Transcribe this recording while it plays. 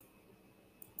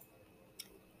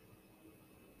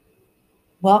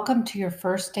Welcome to your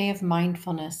first day of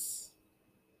mindfulness.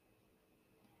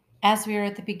 As we are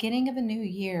at the beginning of a new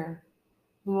year,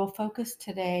 we will focus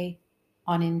today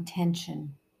on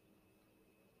intention.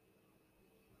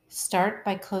 Start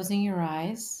by closing your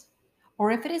eyes, or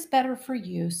if it is better for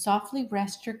you, softly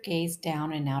rest your gaze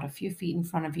down and out a few feet in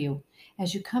front of you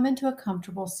as you come into a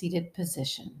comfortable seated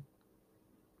position.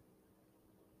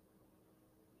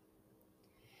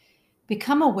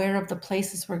 Become aware of the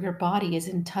places where your body is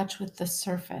in touch with the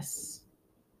surface.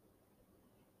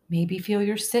 Maybe feel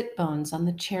your sit bones on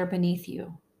the chair beneath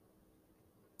you.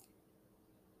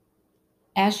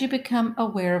 As you become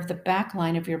aware of the back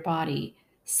line of your body,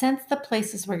 sense the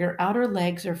places where your outer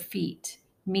legs or feet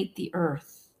meet the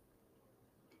earth.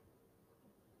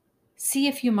 See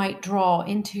if you might draw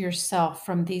into yourself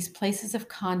from these places of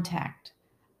contact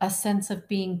a sense of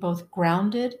being both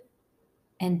grounded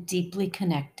and deeply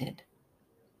connected.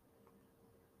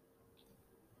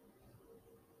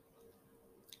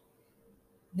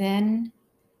 Then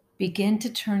begin to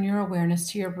turn your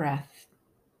awareness to your breath.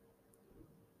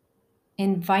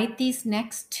 Invite these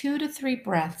next 2 to 3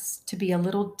 breaths to be a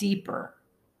little deeper,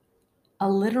 a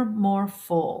little more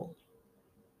full.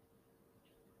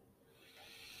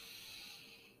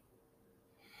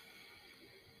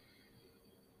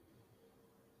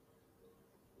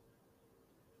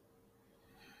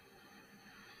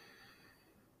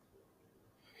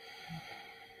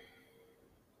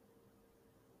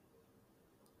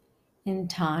 In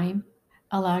time,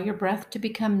 allow your breath to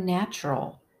become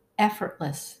natural,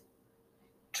 effortless.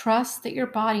 Trust that your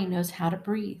body knows how to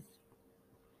breathe.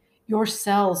 Your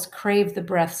cells crave the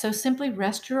breath, so simply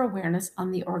rest your awareness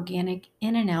on the organic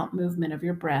in and out movement of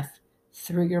your breath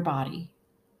through your body.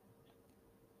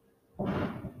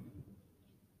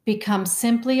 Become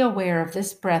simply aware of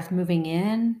this breath moving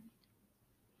in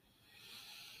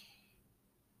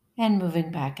and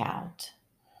moving back out.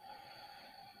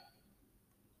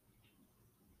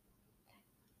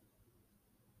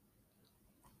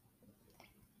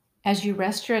 As you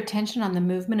rest your attention on the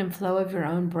movement and flow of your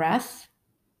own breath,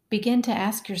 begin to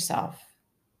ask yourself,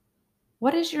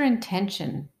 what is your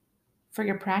intention for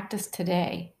your practice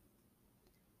today?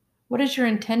 What is your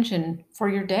intention for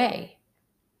your day,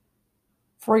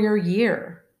 for your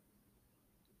year,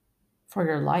 for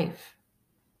your life?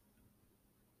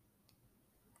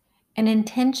 An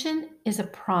intention is a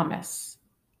promise,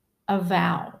 a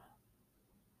vow.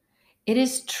 It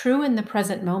is true in the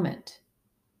present moment.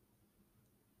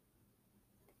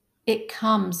 It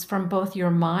comes from both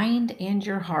your mind and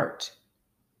your heart.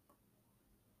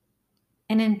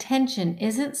 An intention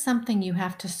isn't something you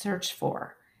have to search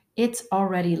for. It's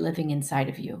already living inside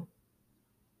of you.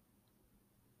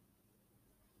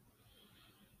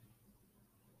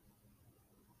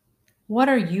 What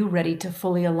are you ready to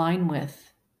fully align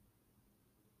with?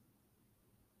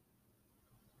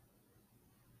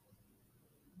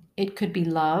 It could be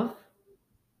love,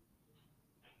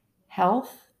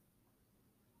 health,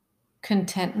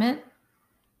 contentment,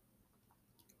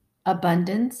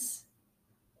 abundance,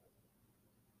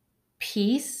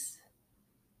 peace,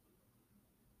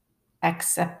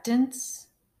 acceptance,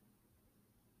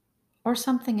 or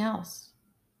something else.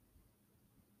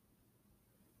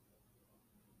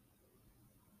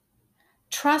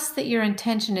 Trust that your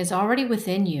intention is already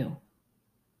within you,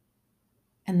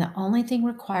 and the only thing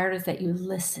required is that you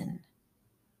listen,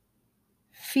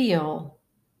 feel,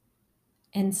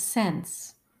 and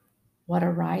sense what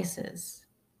arises.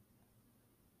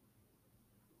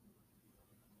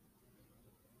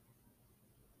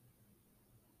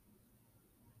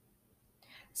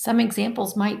 Some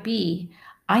examples might be,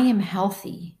 I am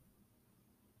healthy.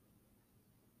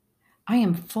 I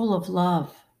am full of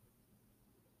love.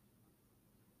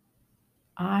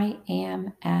 I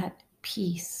am at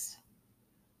peace.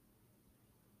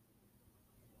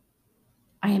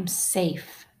 I am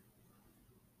safe.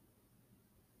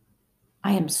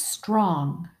 I am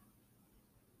strong.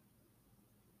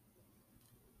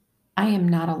 I am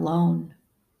not alone.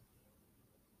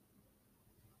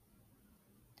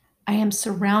 I am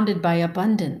surrounded by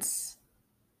abundance.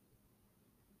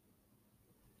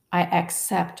 I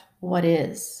accept what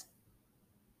is.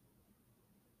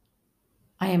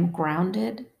 I am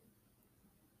grounded.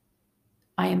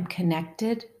 I am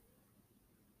connected.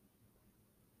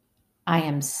 I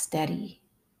am steady.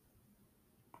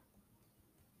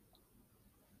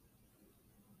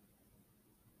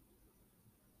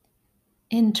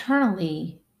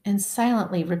 Internally and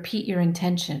silently repeat your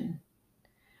intention.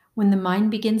 When the mind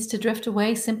begins to drift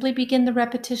away, simply begin the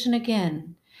repetition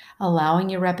again, allowing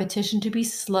your repetition to be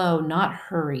slow, not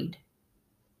hurried.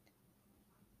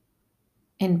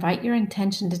 Invite your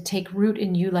intention to take root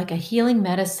in you like a healing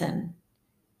medicine,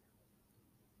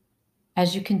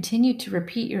 As you continue to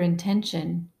repeat your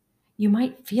intention, you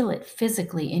might feel it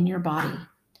physically in your body.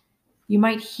 You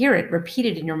might hear it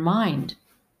repeated in your mind,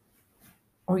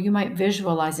 or you might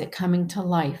visualize it coming to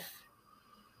life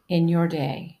in your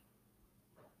day.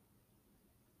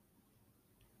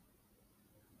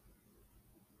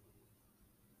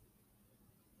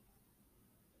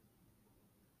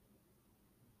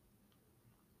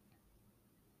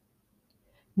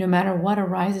 No matter what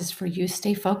arises for you,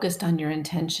 stay focused on your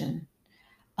intention.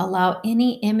 Allow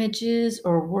any images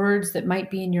or words that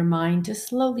might be in your mind to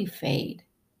slowly fade.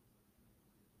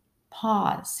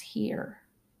 Pause here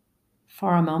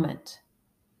for a moment.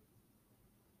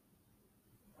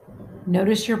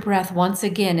 Notice your breath once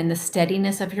again in the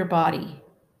steadiness of your body.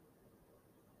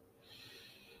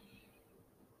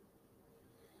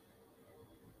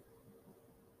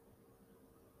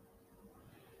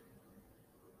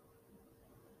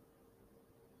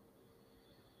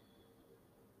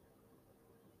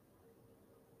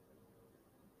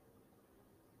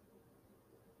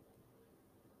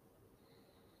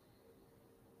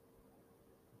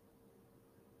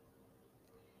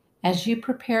 As you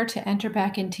prepare to enter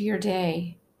back into your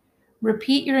day,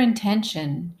 repeat your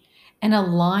intention and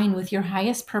align with your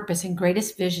highest purpose and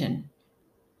greatest vision.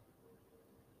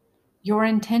 Your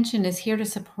intention is here to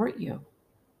support you.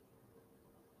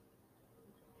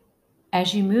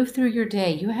 As you move through your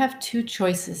day, you have two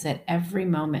choices at every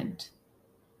moment.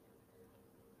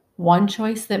 One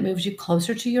choice that moves you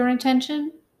closer to your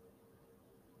intention,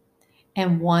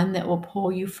 and one that will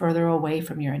pull you further away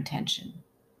from your intention.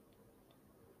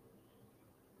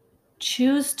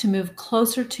 Choose to move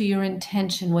closer to your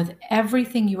intention with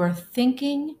everything you are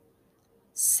thinking,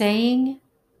 saying,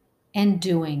 and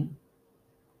doing.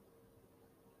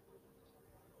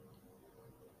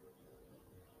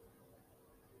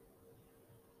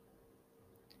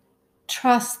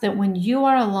 Trust that when you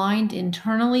are aligned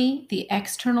internally, the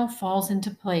external falls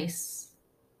into place.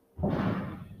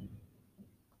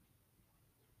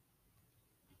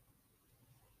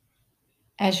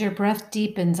 As your breath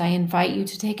deepens, I invite you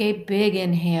to take a big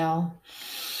inhale.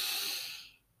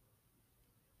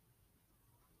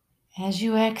 As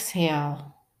you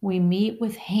exhale, we meet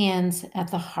with hands at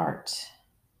the heart.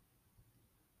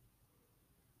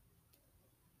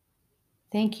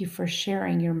 Thank you for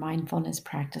sharing your mindfulness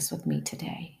practice with me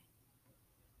today.